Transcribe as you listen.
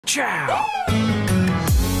Chow!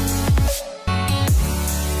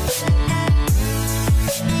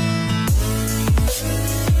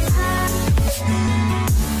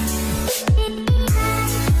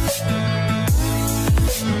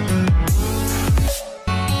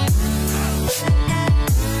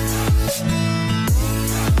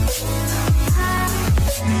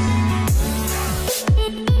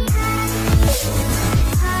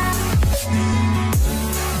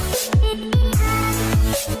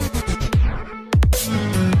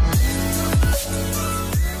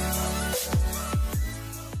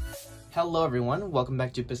 Hello everyone, welcome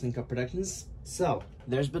back to Piston Cup Productions. So,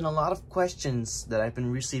 there's been a lot of questions that I've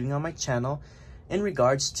been receiving on my channel in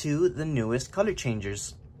regards to the newest color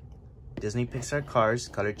changers. Disney Pixar Cars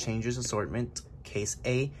Color Changers Assortment, Case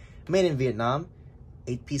A, made in Vietnam,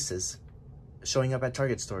 8 pieces, showing up at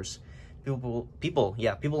Target stores.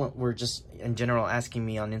 People were just in general asking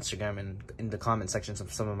me on Instagram and in the comment sections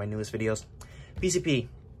of some of my newest videos, PCP,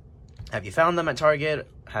 have you found them at Target?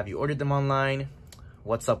 Have you ordered them online?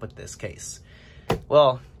 What's up with this case?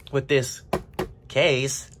 Well, with this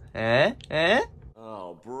case,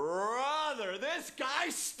 Oh, brother, this guy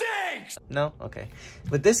stinks! No? Okay.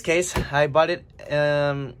 With this case, I bought it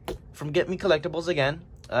from Get Me Collectibles again.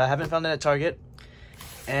 I haven't found it at Target.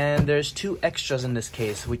 And there's 2 extras in this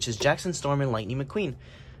case, which is Jackson Storm and Lightning McQueen.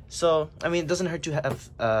 So, I mean, it doesn't hurt to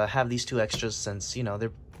have these 2 extras since, you know,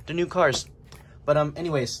 they're new cars. But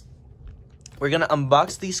anyways, we're gonna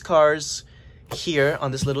unbox these cars here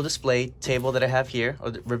on this little display table that I have here, or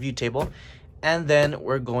the review table, and then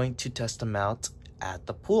we're going to test them out at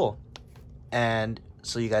the pool. And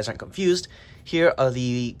so you guys aren't confused, here are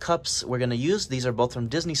the cups we're gonna use. These are both from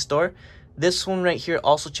Disney Store. This one right here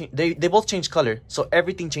also they both change color, so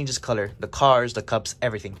everything changes color, the cars, the cups,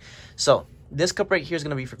 everything. So this cup right here is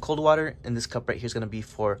gonna be for cold water, and this cup right here is gonna be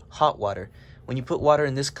for hot water. When you put water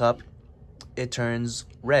in this cup, it turns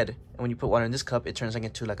red, and when you put water in this cup, it turns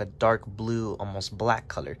into like a dark blue, almost black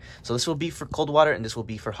color. So this will be for cold water, and this will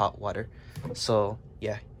be for hot water. So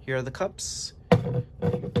yeah, here are the cups.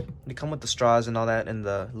 They come with the straws and all that and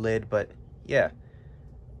the lid, but yeah,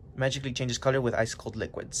 magically changes color with ice cold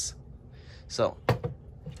liquids. So,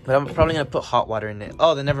 but I'm probably gonna put hot water in it.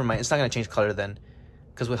 Oh, then never mind, it's not gonna change color then,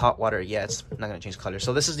 because with hot water, yeah, it's not gonna change color.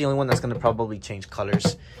 So this is the only one that's gonna probably change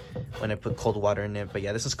colors when I put cold water in it. But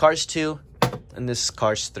yeah, this is Cars 2 and this is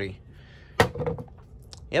Cars 3.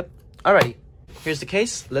 Yep. Alrighty, here's the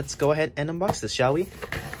case. Let's go ahead and unbox this, shall we?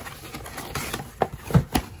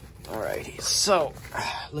 Alrighty, so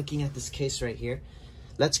looking at this case right here,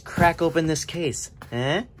 let's crack open this case.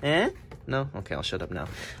 No? Okay, I'll shut up now.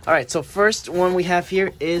 Alright, so first one we have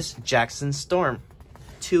here is Jackson Storm,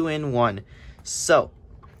 2-in-1. So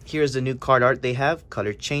here's the new card art they have,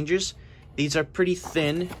 color changers. These are pretty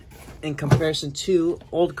thin in comparison to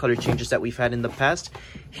old color changers that we've had in the past.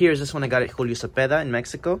 Here's this one I got at Julio Cepeda in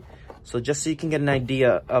Mexico. So just so you can get an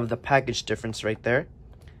idea of the package difference right there.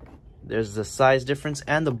 There's the size difference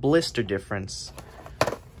and the blister difference.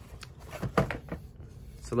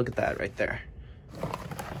 So look at that right there.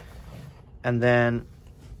 And then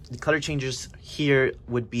the color changers here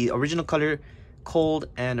would be original color cold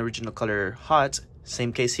and original color hot.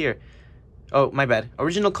 Same case here. Oh, my bad.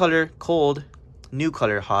 Original color cold, new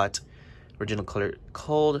color hot. Original color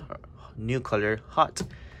cold, new color hot.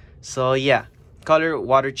 So yeah, color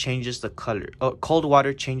water changes the color. Oh, cold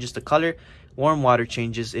water changes the color. Warm water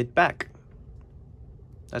changes it back.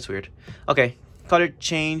 That's weird. Okay, color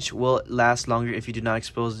change will last longer if you do not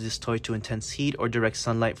expose this toy to intense heat or direct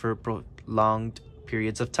sunlight for prolonged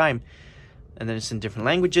periods of time. And then it's in different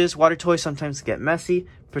languages. Water toys sometimes get messy.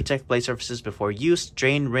 Protect play surfaces before use.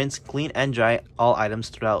 Drain, rinse, clean, and dry all items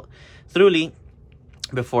thoroughly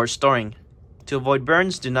before storing. To avoid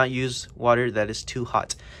burns, do not use water that is too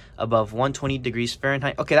hot, above 120 degrees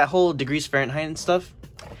Fahrenheit. Okay, that whole degrees Fahrenheit and stuff,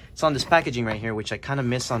 it's on this packaging right here, which I kind of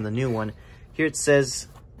miss on the new one. Here it says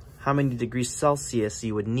how many degrees Celsius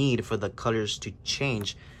you would need for the colors to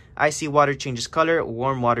change. Icy water changes color,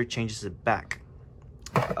 warm water changes it back.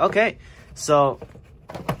 Okay, so,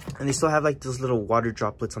 and they still have like those little water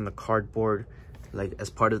droplets on the cardboard, like as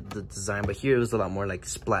part of the design, but here it was a lot more like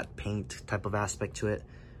splat paint type of aspect to it.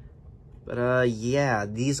 But yeah,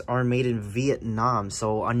 these are made in Vietnam,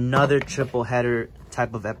 so another triple header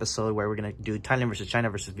type of episode where we're gonna do Thailand versus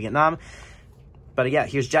China versus Vietnam. But yeah,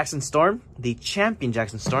 here's Jackson Storm, the champion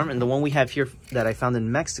Jackson Storm, and the one we have here that I found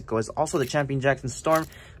in Mexico is also the champion Jackson Storm,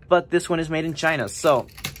 but this one is made in China. So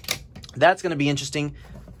that's gonna be interesting.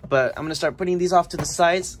 But I'm gonna start putting these off to the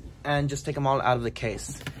sides and just take them all out of the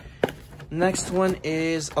case. Next one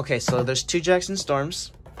is, okay, so there's 2 Jackson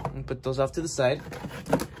Storms. I'm gonna put those off to the side.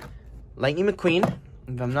 Lightning McQueen,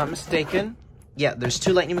 if I'm not mistaken, yeah, there's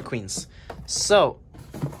 2 Lightning McQueens. So,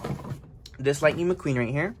 this Lightning McQueen right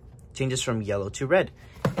here changes from yellow to red.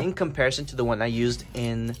 In comparison to the one I used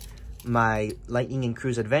in my Lightning and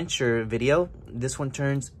Cruise Adventure video, this one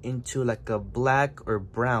turns into like a black or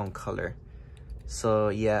brown color. So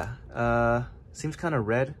yeah, seems kind of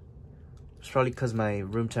red. It's probably because my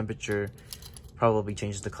room temperature probably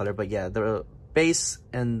changes the color. But yeah, the base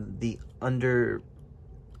and the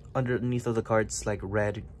underneath of the card's like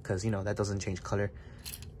red, because you know that doesn't change color.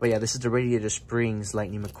 But yeah, this is the Radiator Springs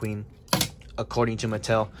Lightning McQueen according to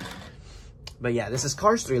Mattel. But yeah, this is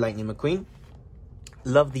Cars 3 Lightning McQueen.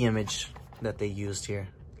 Love the image that they used here.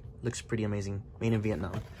 Looks pretty amazing. Made in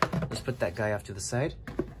Vietnam. Let's put that guy off to the side.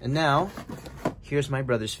 And now, here's my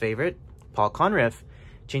brother's favorite, Paul Conrev.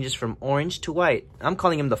 Changes from orange to white. I'm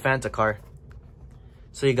calling him the Fanta car.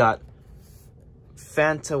 So you got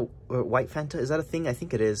Fanta, or white Fanta, is that a thing? I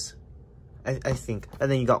think it is. I think.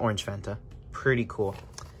 And then you got orange Fanta. Pretty cool.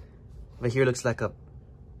 But here looks like a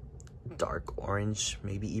dark orange,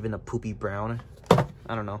 maybe even a poopy brown.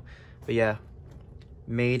 I don't know. But yeah,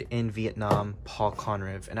 made in Vietnam, Paul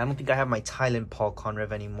Conrev. And I don't think I have my Thailand Paul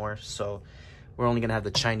Conrev anymore, so we're only gonna have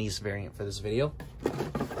the Chinese variant for this video.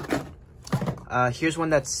 Here's one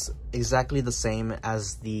that's exactly the same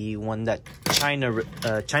as the one that China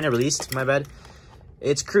released, my bad.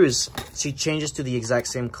 It's Cruise. She changes to the exact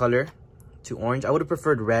same color, to orange. I would have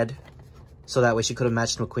preferred red, so that way she could have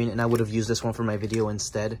matched McQueen, and I would have used this one for my video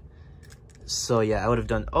instead. So yeah, I would have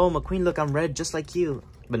done, oh McQueen, look, I'm red just like you.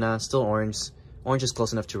 But nah, still orange. Orange is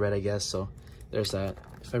close enough to red, I guess, so there's that.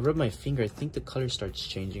 If I rub my finger, I think the color starts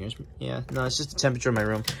changing. Yeah, no, it's just the temperature of my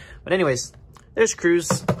room. But anyways, there's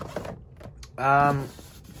Cruz.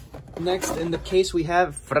 Next in the case, we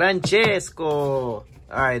have Francesco.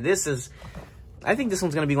 Alright, I think this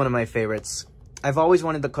one's going to be one of my favorites. I've always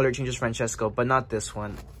wanted the color changes Francesco, but not this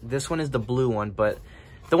one. This one is the blue one, but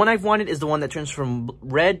the one I've wanted is the one that turns from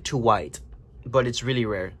red to white. But it's really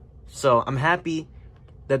rare. So I'm happy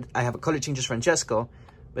that I have a color changes Francesco,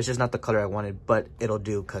 but it's just not the color I wanted, but it'll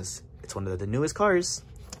do because it's one of the newest cars.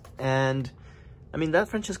 And I mean, that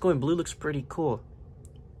Francesco in blue looks pretty cool.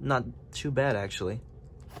 Not too bad, actually.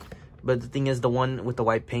 But the thing is, the one with the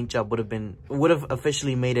white paint job would have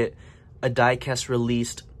officially made it a die-cast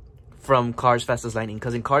released from Cars Fast as Lightning,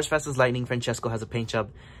 because in Cars Fast as Lightning, Francesco has a paint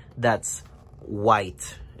job that's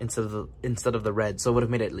white instead of the red, so it would have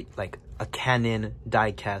made it like a canon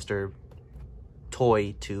die-cast or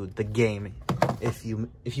toy to the game, if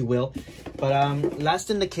you will. But last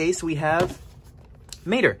in the case, we have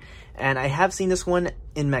Mater, and I have seen this one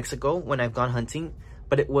in Mexico when I've gone hunting,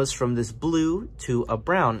 but it was from this blue to a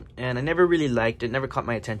brown, and I never really liked it, never caught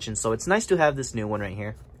my attention, so it's nice to have this new one right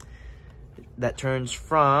here that turns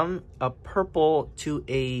from a purple to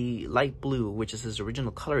a light blue, which is his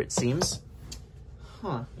original color, it seems.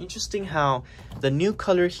 Huh, interesting how the new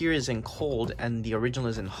color here is in cold and the original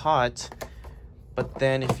is in hot. But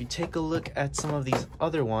then if you take a look at some of these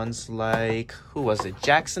other ones, like, who was it?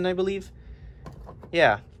 Jackson, I believe?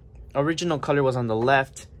 Yeah, original color was on the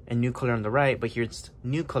left and new color on the right, but here it's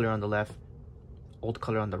new color on the left, old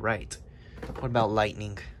color on the right. What about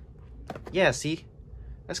Lightning? Yeah, see?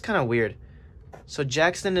 That's kind of weird. So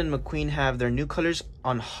Jackson and McQueen have their new colors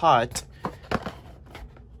on hot,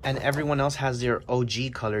 and everyone else has their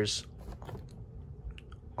OG colors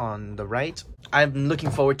on the right. I'm looking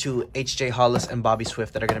forward to H.J. Hollis and Bobby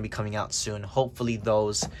Swift that are going to be coming out soon. Hopefully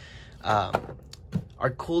those are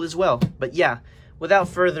cool as well. But yeah, without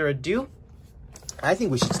further ado, I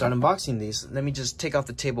think we should start unboxing these. Let me just take off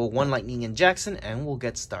the table one Lightning and Jackson, and we'll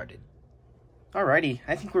get started. Alrighty,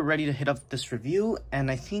 I think we're ready to hit up this review, and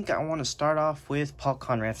I think I want to start off with Paul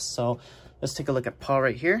Conrev. So let's take a look at Paul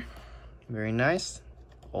right here. Very nice.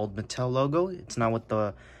 Old Mattel logo. It's not with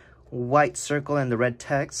the white circle and the red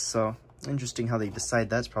text, so interesting how they decide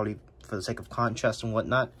that's probably for the sake of contrast and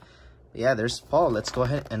whatnot. But yeah, there's Paul. Let's go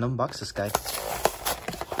ahead and unbox this guy.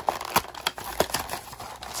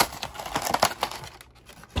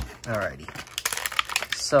 Alrighty.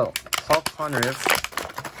 So, Paul Conrev.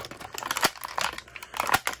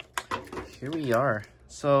 Here we are.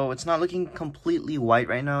 So it's not looking completely white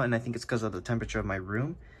right now, and I think it's because of the temperature of my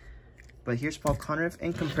room. But here's Paul Conrev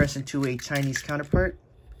in comparison to a Chinese counterpart.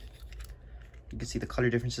 You can see the color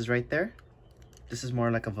differences right there. This is more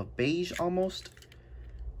like of a beige almost.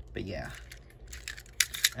 But yeah.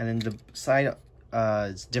 And then the side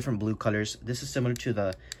is different blue colors. This is similar to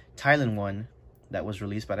the Thailand one that was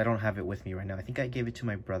released, but I don't have it with me right now. I think I gave it to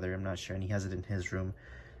my brother, I'm not sure, and he has it in his room,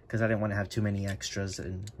 because I didn't want to have too many extras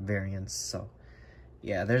and variants. So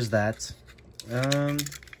yeah, there's that.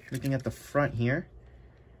 Looking at the front here,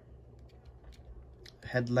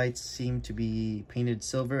 headlights seem to be painted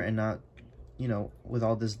silver and not, you know, with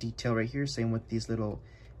all this detail right here. Same with these little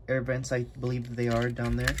air vents, I believe they are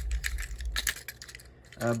down there.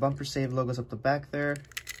 Bumper save logos up the back there.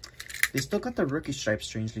 They still got the rookie stripes,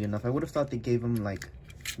 strangely enough. I would have thought they gave them like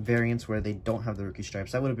variants where they don't have the rookie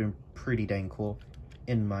stripes. That would have been pretty dang cool,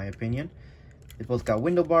 in my opinion. They both got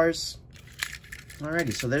window bars.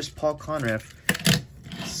 Alrighty, so there's Paul Conrath.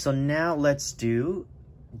 So now let's do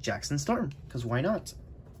Jackson Storm, because why not?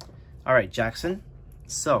 Alright, Jackson.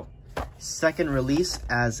 So, second release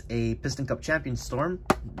as a Piston Cup Champion Storm.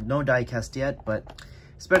 No diecast yet, but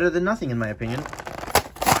it's better than nothing in my opinion.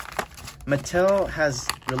 Mattel has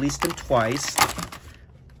released him twice.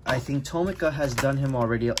 I think Tomica has done him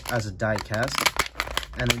already as a diecast.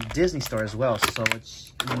 And a Disney Store as well. So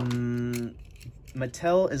it's...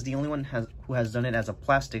 Mattel is the only one who has done it as a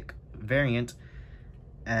plastic variant.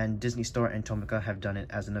 And Disney Store and Tomica have done it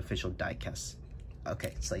as an official diecast.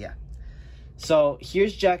 Okay, so yeah. So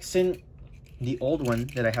here's Jackson, the old one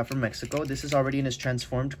that I have from Mexico. This is already in his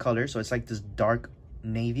transformed color, so it's like this dark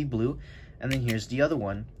navy blue. And then here's the other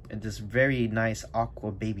one, and this very nice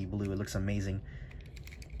aqua baby blue. It looks amazing.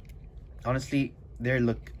 Honestly, they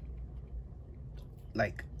look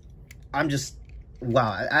like, I'm just,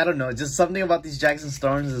 wow, I don't know. Just something about these Jackson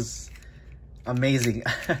Storms is amazing.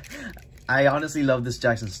 I honestly love this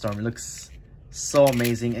Jackson Storm. It looks so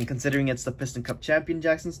amazing. And considering it's the Piston Cup Champion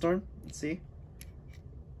Jackson Storm, let's see.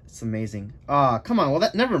 It's amazing. Ah, come on. Well,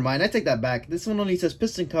 that, never mind. I take that back. This one only says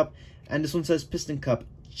Piston Cup, and this one says Piston Cup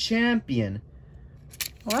Champion.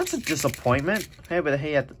 Well, that's a disappointment. Hey, but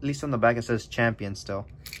hey, at least on the back it says Champion still.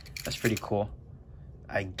 That's pretty cool,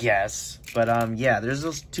 I guess. But yeah, there's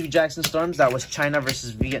those two Jackson Storms. That was China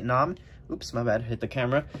versus Vietnam. Oops, my bad. Hit the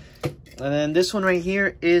camera. And then this one right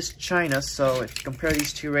here is China. So if you compare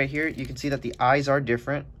these two right here, you can see that the eyes are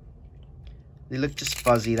different. They look just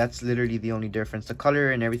fuzzy. That's literally the only difference. The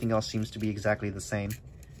color and everything else seems to be exactly the same.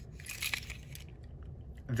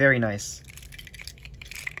 Very nice.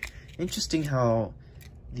 Interesting how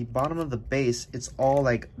the bottom of the base, it's all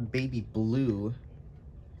like baby blue.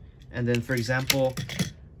 And then, for example,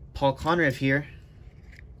 Paul Conrath here,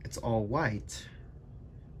 it's all white.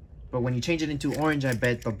 But when you change it into orange, I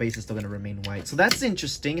bet the base is still going to remain white. So that's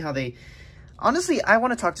interesting how they... Honestly, I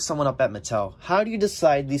want to talk to someone up at Mattel. How do you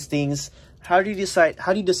decide these things? How do you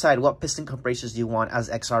decide what Piston Cup racers you want as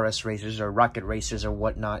XRS racers or rocket racers or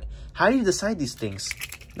whatnot? How do you decide these things?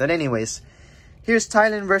 But anyways, here's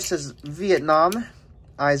Thailand versus Vietnam.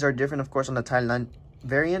 Eyes are different, of course, on the Thailand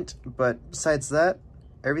variant. But besides that,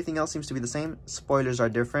 everything else seems to be the same. Spoilers are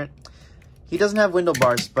different. He doesn't have window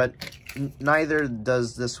bars, but neither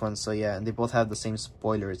does this one. So yeah, and they both have the same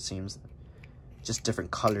spoiler, it seems. Just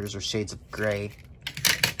different colors or shades of gray.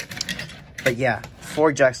 But yeah,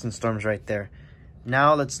 4 Jackson Storms right there.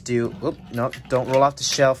 Now let's do... Oop, no, don't roll off the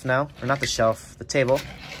shelf now. Or not the shelf, the table.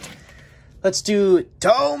 Let's do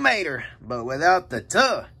Tomater, but without the tuh.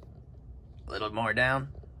 A little more down.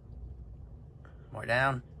 More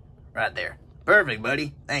down. Right there. Perfect,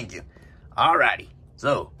 buddy. Thank you. Alrighty.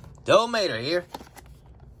 So, Tomater here.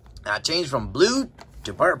 Now change from blue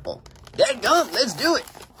to purple. Dadgum, let's do it.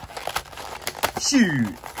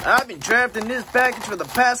 Shoot. I've been trapped in this package for the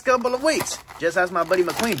past couple of weeks. Just as my buddy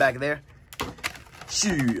McQueen back there.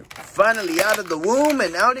 Shoot. Finally out of the womb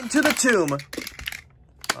and out into the tomb.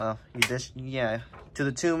 Well, yeah. To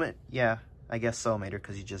the tomb, yeah. I guess so, Mater,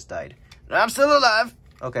 because he just died. I'm still alive.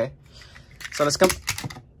 Okay. So let's come.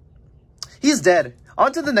 He's dead.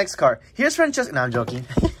 On to the next car. Here's Francesco. No, I'm joking.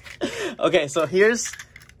 Okay, so here's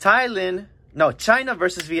Thailand. No, China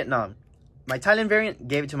versus Vietnam. My Thailand variant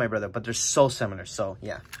gave it to my brother, but they're so similar. So,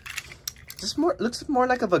 yeah. Just more, looks more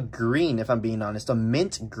like of a green, if I'm being honest. A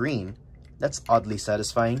mint green. That's oddly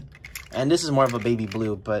satisfying. And this is more of a baby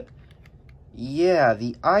blue, but... yeah,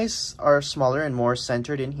 the eyes are smaller and more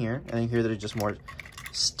centered in here. And then here they're just more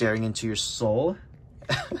staring into your soul.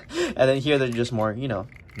 And then here they're just more, you know,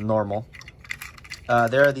 normal.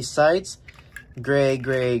 There are these sides. Gray,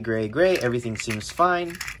 gray, gray, gray. Everything seems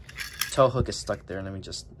fine. Tow hook is stuck there. Let me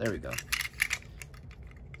just... there we go.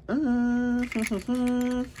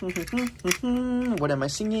 What am I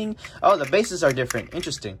singing? Oh, the bases are different.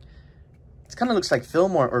 Interesting. It kind of looks like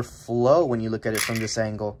Fillmore or Flo when you look at it from this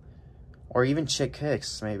angle. Or even Chick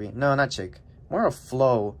Hicks, maybe. No, not Chick. More of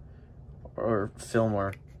Flo or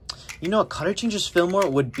Fillmore. You know, a color changer's Fillmore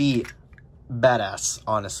would be badass,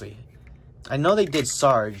 honestly. I know they did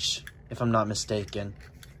Sarge, if I'm not mistaken.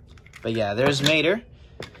 But yeah, there's Mater.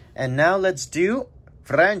 And now let's do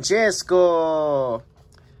Francesco.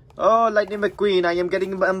 Oh, Lightning McQueen, I am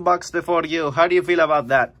getting unboxed before you. How do you feel about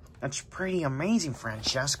that? That's pretty amazing,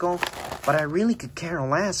 Francesco. but I really could care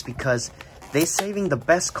less because they saving the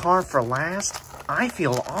best car for last. I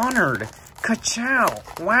feel honored. Ka-chow.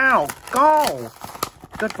 Wow, go.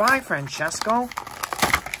 Goodbye, Francesco.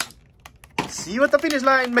 See you at the finish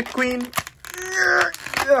line, McQueen.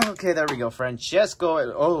 Okay, there we go. Francesco.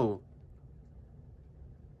 Oh.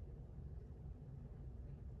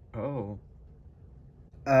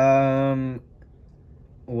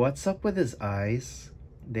 What's up with his eyes?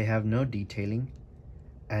 They have no detailing.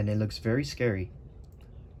 And it looks very scary.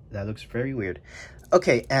 That looks very weird.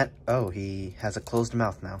 Okay, and... oh, he has a closed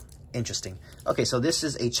mouth now. Interesting. Okay, so this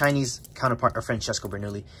is a Chinese counterpart of Francesco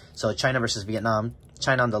Bernoulli. So China versus Vietnam.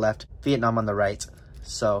 China on the left, Vietnam on the right.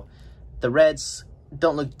 So the reds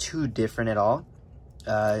don't look too different at all.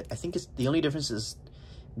 I think the only difference is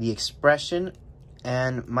the expression.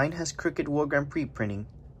 And mine has crooked World Grand Prix printing.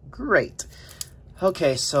 Great.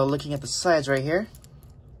 Okay, so looking at the sides right here.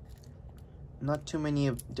 Not too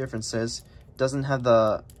many differences. Doesn't have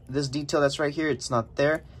this detail that's right here. It's not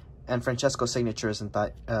there. And Francesco's signature isn't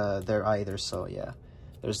there either. So yeah,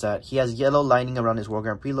 there's that. He has yellow lining around his World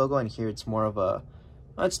Grand Prix logo. And here it's more of a...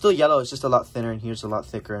 it's still yellow. It's just a lot thinner. And here's a lot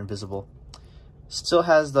thicker and visible. Still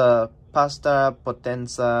has the Pasta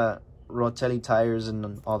Potenza Rotelli tires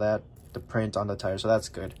and all that. The print on the tire. So that's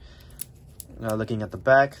good. Looking at the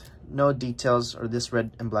back. No details. Or this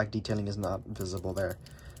red and black detailing is not visible there.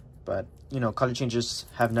 But, you know, color changes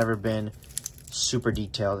have never been super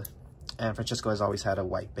detailed. And Francesco has always had a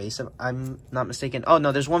white base, if I'm not mistaken. Oh,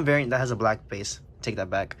 no, there's one variant that has a black base. Take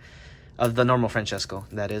that back. Of the normal Francesco,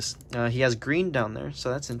 that is. He has green down there,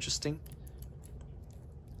 so that's interesting.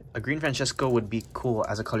 A green Francesco would be cool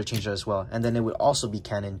as a color changer as well. And then it would also be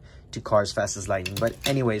canon to Cars Fast as Lightning. But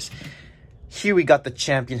anyways, here we got the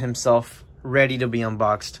champion himself, ready to be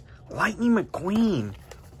unboxed. Lightning McQueen.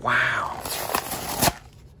 Wow.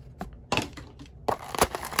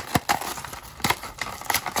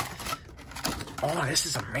 Oh, this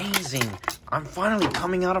is amazing. I'm finally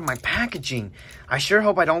coming out of my packaging. I sure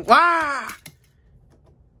hope I don't... Wah!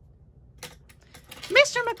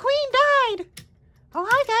 Mr. McQueen died! Oh,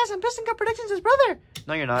 hi guys, I'm Piston Cup Productions' brother.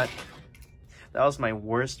 No, you're not. That was my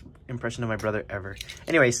worst impression of my brother ever.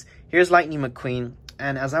 Anyways, here's Lightning McQueen.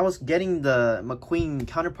 And as I was getting the McQueen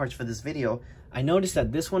counterparts for this video, I noticed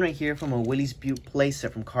that this one right here from a Willys Butte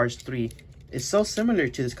playset from Cars 3 is so similar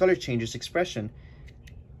to this color changer's expression.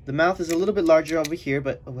 The mouth is a little bit larger over here,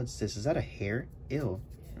 but oh, what's this? Is that a hair? Ew.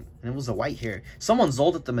 And it was a white hair. Someone's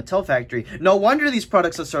old at the Mattel factory. No wonder these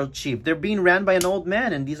products are so cheap. They're being ran by an old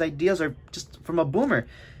man, and these ideas are just from a boomer.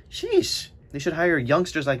 Sheesh. They should hire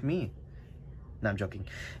youngsters like me. No, I'm joking.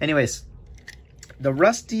 Anyways, the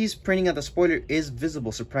Rusty's printing at the spoiler is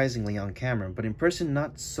visible, surprisingly, on camera. But in person,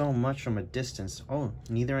 not so much from a distance. Oh,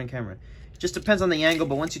 neither on camera. Just depends on the angle,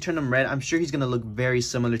 but once you turn them red, I'm sure he's going to look very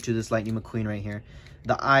similar to this Lightning McQueen right here.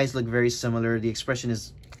 The eyes look very similar. The expression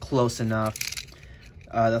is close enough.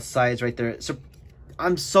 The sides right there. So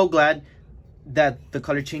I'm so glad that the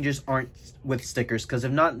color changes aren't with stickers, because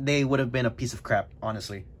if not, they would have been a piece of crap,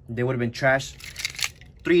 honestly. They would have been trash.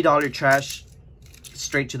 $3 trash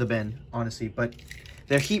straight to the bin, honestly. But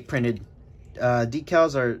they're heat printed.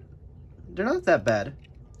 Decals are... they're not that bad,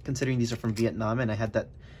 considering these are from Vietnam, and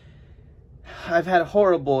I've had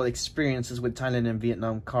horrible experiences with Thailand and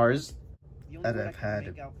Vietnam cars that I've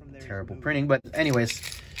had terrible printing. But anyways,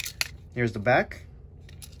 here's the back.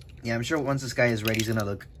 Yeah, I'm sure once this guy is ready, he's gonna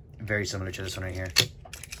look very similar to this one right here.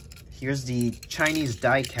 Here's the Chinese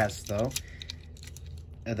die cast though.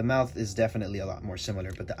 The mouth is definitely a lot more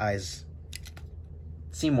similar, but the eyes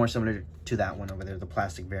seem more similar to that one over there, the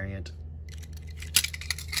plastic variant.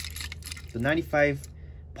 The 95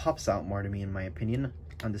 pops out more to me, in my opinion,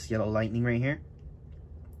 on this yellow Lightning right here.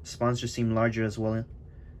 Sponsors seem larger as well.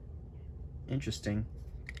 Interesting.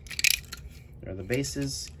 There are the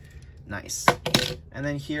bases. Nice. And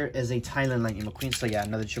then here is a Thailand Lightning McQueen. So yeah,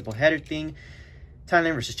 another triple header thing.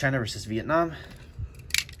 Thailand versus China versus Vietnam.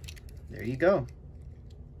 There you go.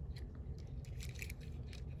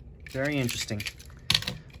 Very interesting.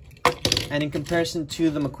 And in comparison to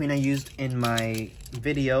the McQueen I used in my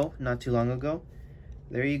video not too long ago,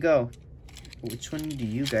 there you go. Which one do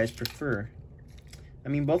you guys prefer? I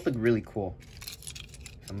mean, both look really cool,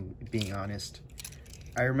 if I'm being honest.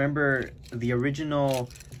 I remember the original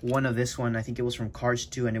one of this one, I think it was from Cars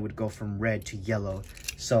 2, and it would go from red to yellow.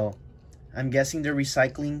 So I'm guessing they're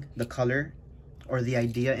recycling the color, or the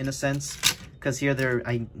idea in a sense, because here they're,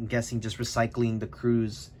 I'm guessing, just recycling the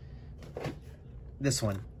Cruise. This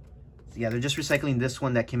one. Yeah, they're just recycling this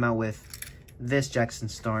one that came out with this Jackson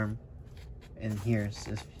Storm. And here's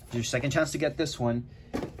your second chance to get this one.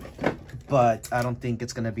 But I don't think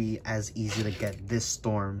it's going to be as easy to get this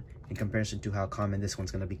Storm in comparison to how common this one's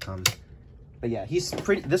gonna become. But yeah,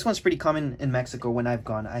 this one's pretty common in Mexico when I've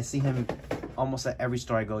gone. I see him almost at every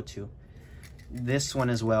store I go to. This one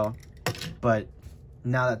as well. But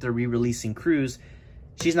now that they're re-releasing Cruz,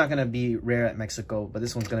 she's not gonna be rare at Mexico, but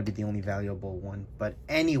this one's gonna be the only valuable one. But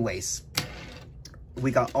anyways,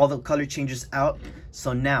 we got all the color changes out.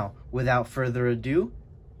 So now, without further ado,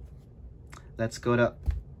 let's go to...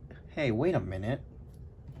 Hey, wait a minute.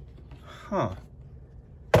 Huh.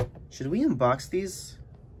 Should we unbox these?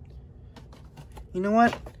 You know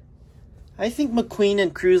what? I think McQueen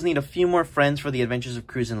and Cruz need a few more friends for the adventures of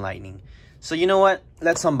Cruz and Lightning. So you know what?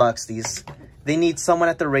 Let's unbox these. They need someone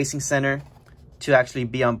at the racing center to actually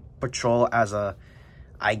be on patrol as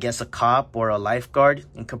I guess a cop or a lifeguard.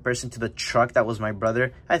 In comparison to the truck that was my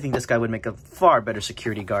brother, I think this guy would make a far better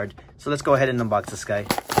security guard. So let's go ahead and unbox this guy.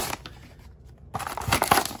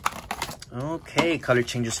 Okay, Color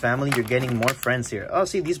Changers family, you're getting more friends here. Oh,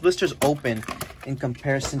 see, these blisters open in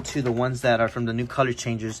comparison to the ones that are from the new Color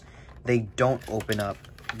Changers. They don't open up.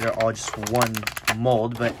 They're all just one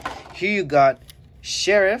mold. But here you got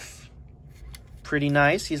Sheriff. Pretty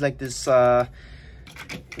nice. He's like this, not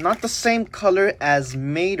the same color as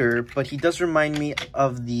Mater, but he does remind me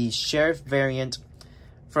of the Sheriff variant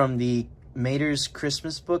from the Mater's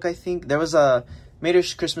Christmas book, I think. There was a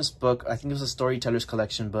Mater's Christmas book. I think it was a Storyteller's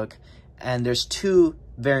Collection book. And there's two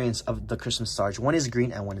variants of the Christmas Sarge. One is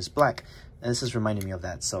green and one is black. And this is reminding me of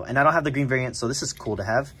that. So, and I don't have the green variant, so this is cool to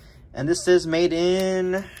have. And this is made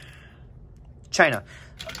in China.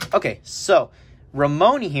 Okay, so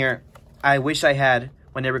Ramon here, I wish I had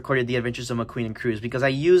when I recorded The Adventures of McQueen and Cruz, because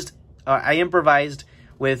I improvised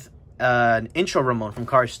with an intro Ramon from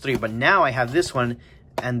Cars 3, but now I have this one,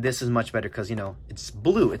 and this is much better because, you know, it's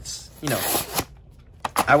blue. It's, you know,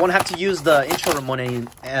 I won't have to use the intro Ramon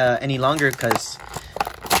any longer because,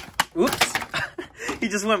 oops, he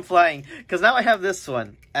just went flying. Because now I have this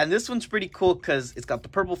one, and this one's pretty cool because it's got the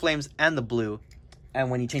purple flames and the blue,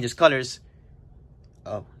 and when he changes colors,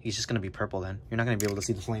 oh, he's just going to be purple then. You're not going to be able to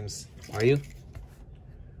see the flames, are you?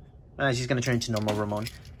 He's going to turn into normal Ramon.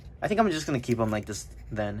 I think I'm just going to keep him like this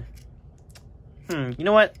then. You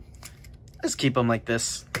know what? Let's keep him like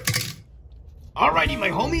this. Alrighty, my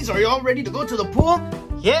homies, are you all ready to go to the pool?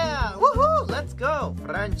 Yeah, woohoo, let's go.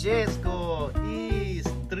 Francesco, East,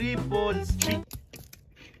 Triple Street.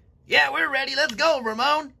 Yeah, we're ready, let's go,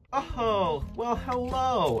 Ramon. Oh, well,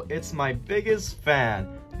 hello. It's my biggest fan,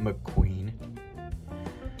 McQueen.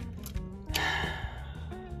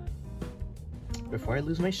 Before I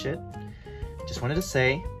lose my shit, just wanted to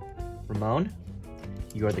say, Ramon,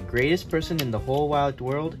 you are the greatest person in the whole wide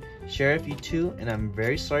world. Sheriff, you too, and I'm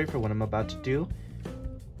very sorry for what I'm about to do,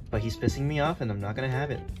 but he's pissing me off and I'm not gonna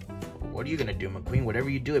have it. What are you gonna do, McQueen? Whatever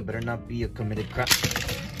you do, it better not be a committed crime.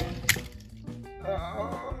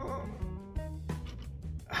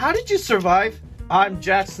 How did you survive? I'm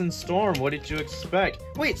Jackson Storm. What did you expect?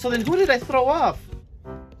 Wait, so then who did I throw off?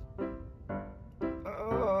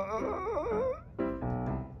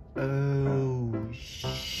 Oh,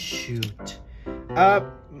 shoot.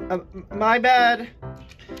 My bad.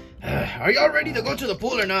 Are y'all ready to go to the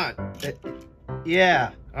pool or not?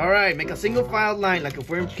 Yeah. Alright, make a single file line like if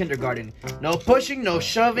we're in kindergarten. No pushing, no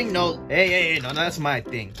shoving, no... Hey, no, that's my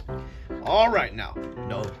thing. Alright now.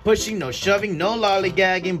 No pushing, no shoving, no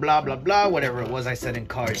lollygagging, blah, blah, blah. Whatever it was I said in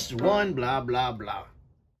Cars 1, blah, blah, blah.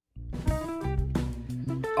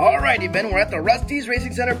 Alrighty, Ben, we're at the Rusty's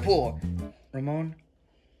Racing Center pool. Ramon,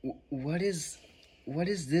 what is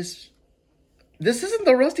this? This isn't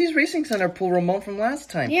the Rusty's Racing Center pool, Ramon, from last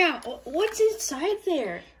time. Yeah, what's inside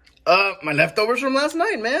there? My leftovers from last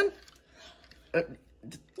night, man.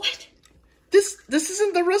 What? This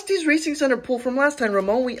isn't the Rusty's Racing Center pool from last time,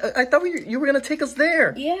 Ramon. I thought you were gonna take us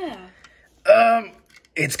there. Yeah.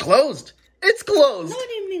 It's closed. It's closed. No, I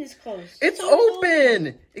didn't mean it's closed. It's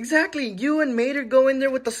open. Exactly. You and Mater go in there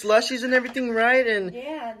with the slushies and everything, right? And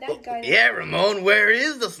yeah, that guy. Yeah, Ramon, where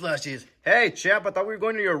is the slushies? Hey, chap, I thought we were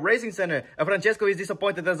going to your racing center. And Francesco is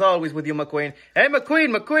disappointed as always with you, McQueen. Hey,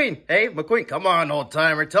 McQueen. Hey, McQueen, come on, old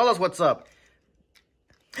timer. Tell us what's up.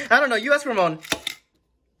 I don't know. You ask Ramon.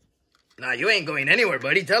 Nah, you ain't going anywhere,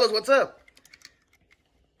 buddy. Tell us what's up.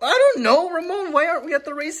 I don't know, Ramon. Why aren't we at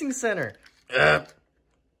the racing center?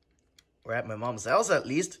 We're at my mom's house, at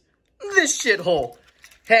least. This shithole.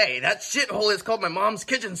 Hey, that shithole is called my mom's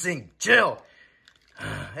kitchen sink. Chill.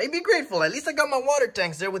 Hey, be grateful. At least I got my water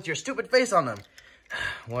tanks there with your stupid face on them.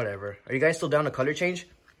 Whatever. Are you guys still down to color change?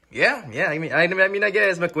 Yeah. I mean, I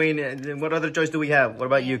guess, McQueen. What other choice do we have? What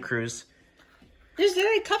about you, Cruz? There's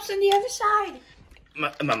the cups on the other side.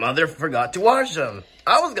 My mother forgot to wash them.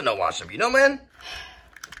 I was gonna wash them, you know, man?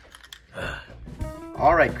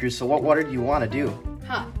 All right, Cruz, so what water do you want to do?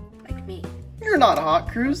 Hot, like me. You're not hot,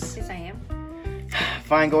 Cruz. Yes, I am.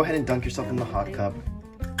 Fine, go ahead and dunk yourself in the hot cup.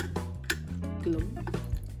 Glum.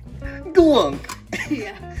 Glunk.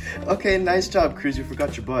 Yeah. Okay, nice job, Cruz. You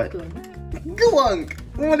forgot your butt. Glum. Glunk.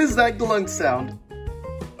 What is that glunk sound?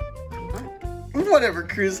 Whatever,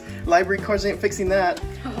 Cruz. Library cards ain't fixing that.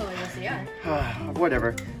 Oh, yes, they are.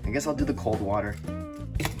 Whatever. I guess I'll do the cold water.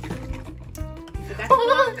 Forgot the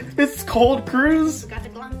glunk. It's cold, Cruz. Forgot the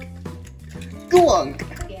glunk.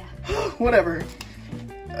 Glunk. Yeah. Whatever.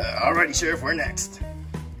 Alrighty, Sheriff, we're next.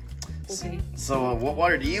 Okay. So, what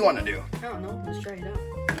water do you want to do? I don't know. Let's try it out.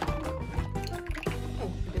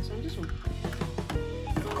 Oh, I guess on this one.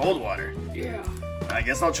 Cold water. Yeah. I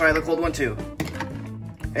guess I'll try the cold one too.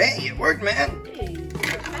 Hey, it worked, man. Hey,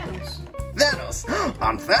 Thanos. Thanos.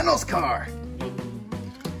 On Thanos' car.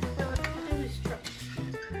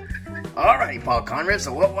 Alrighty, Paul Conrad,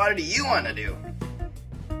 so what water do you want to do?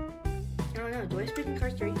 I don't know. Do I speak in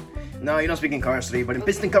Cars 3? No, you don't speak in Cars 3, but in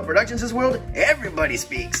Piston Cup Productions' world, everybody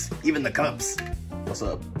speaks. Even the cups. What's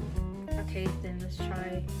up? Okay, then let's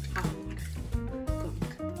try hot.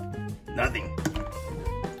 Glunk. Nothing.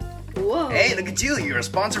 Whoa. Hey, look at you. You're a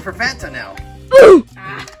sponsor for Fanta now.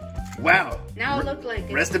 Ah, Wow. now it looked like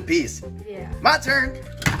it. Rest in peace. Yeah. My turn.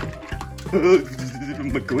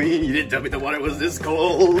 McQueen, you didn't tell me the water was this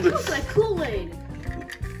cold. It looks like Kool-Aid.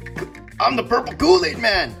 I'm the purple Kool-Aid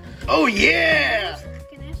man. Oh, yeah.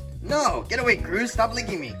 Fucking ass. No, get away, Cruz. Stop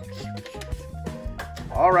licking me.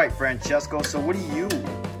 All right, Francesco. So what do you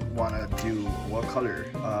want to do? What color?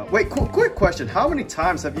 Wait, quick question. How many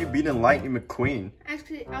times have you beaten Lightning McQueen?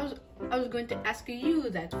 Actually, I was going to ask you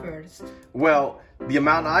that first. Well, the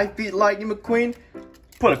amount I beat Lightning McQueen,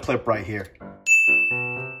 put a clip right here.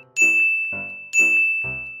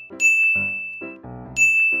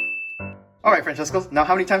 All right, Francesco. Now,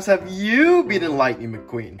 how many times have you beaten Lightning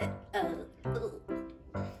McQueen?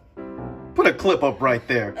 Put a clip up right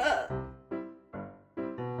there.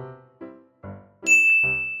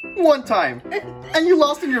 One time. And you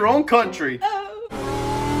lost in your own country.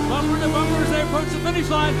 Bumper to bumper as they approach the finish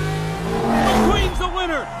line. McQueen's the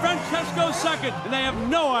winner. Francesco's second. And they have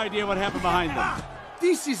no idea what happened behind them.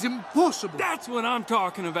 This is impossible. That's what I'm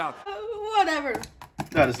talking about. Whatever.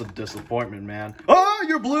 That is a disappointment, man. Oh,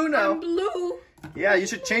 you're blue now. I'm blue. Yeah, you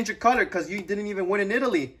should change your color because you didn't even win in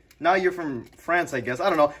Italy. Now you're from France, I guess. I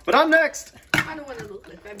don't know. But I'm next. I don't want to look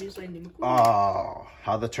like fabulous Lightning McQueen. Oh,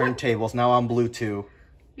 how the turntables. Now I'm blue too.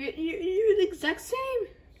 You're the exact same.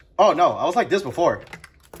 Oh, no. I was like this before.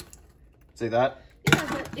 See that? Yeah,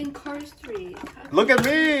 but in Cars 3. Look at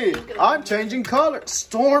me. I'm changing color.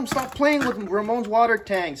 Storm, stop playing with Ramon's water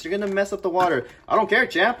tanks. You're going to mess up the water. I don't care,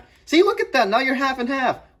 champ. See, look at that. Now you're half and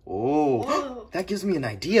half. Oh, Whoa. that gives me an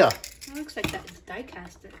idea. It looks like that is die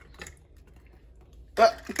casted.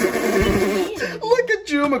 Look at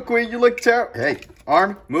you, McQueen. You look terrible. Hey,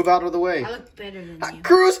 Arm, move out of the way. I look better than you.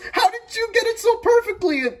 Cruz, how did you get it so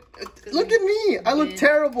perfectly? Look at me. I look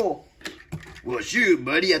terrible. Well, shoot,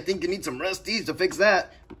 buddy. I think you need some Rusties to fix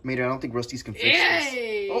that. Mater, I don't think Rusties can fix this.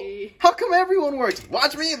 Yay! Oh, how come everyone works?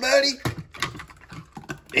 Watch me, buddy.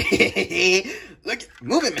 Look,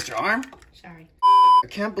 move it, Mr. Arm. Sorry. I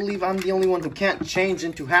can't believe I'm the only one who can't change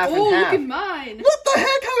into half Oh, and half. look at mine. What the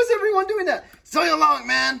heck? How is everyone doing that? So long,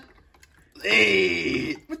 man.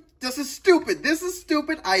 Hey, this is stupid. This is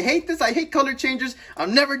stupid. I hate this. I hate color changers.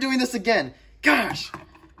 I'm never doing this again. Gosh.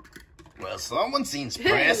 Well, someone seems Hey,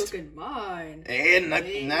 pressed. look at mine. Hey,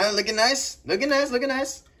 now looking nice. Looking nice. Looking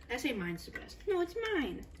nice. I say mine's the best. No, it's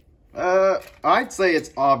mine. I'd say it's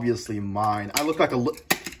obviously mine. I look like a little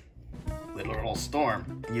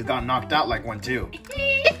storm. And you got knocked out like one too.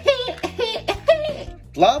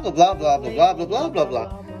 Blah, blah, blah, blah, blah, blah, blah, blah, blah,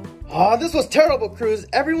 blah. Oh, this was terrible, Cruz.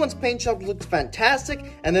 Everyone's paint job looks fantastic,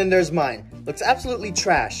 and then there's mine. Looks absolutely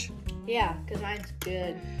trash. Yeah, because mine's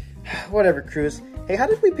good. Whatever, Cruz. Hey, how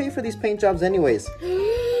did we pay for these paint jobs anyways?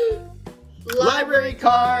 Library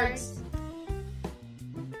cards.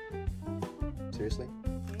 Seriously?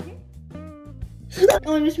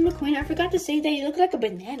 Oh, Mr. McQueen, I forgot to say that you look like a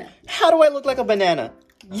banana. How do I look like a banana?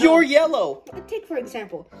 You're yellow. Take, for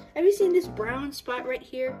example, have you seen this brown spot right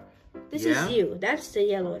here? This Yeah? is you. That's the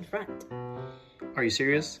yellow in front. Are you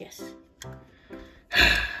serious? Yes.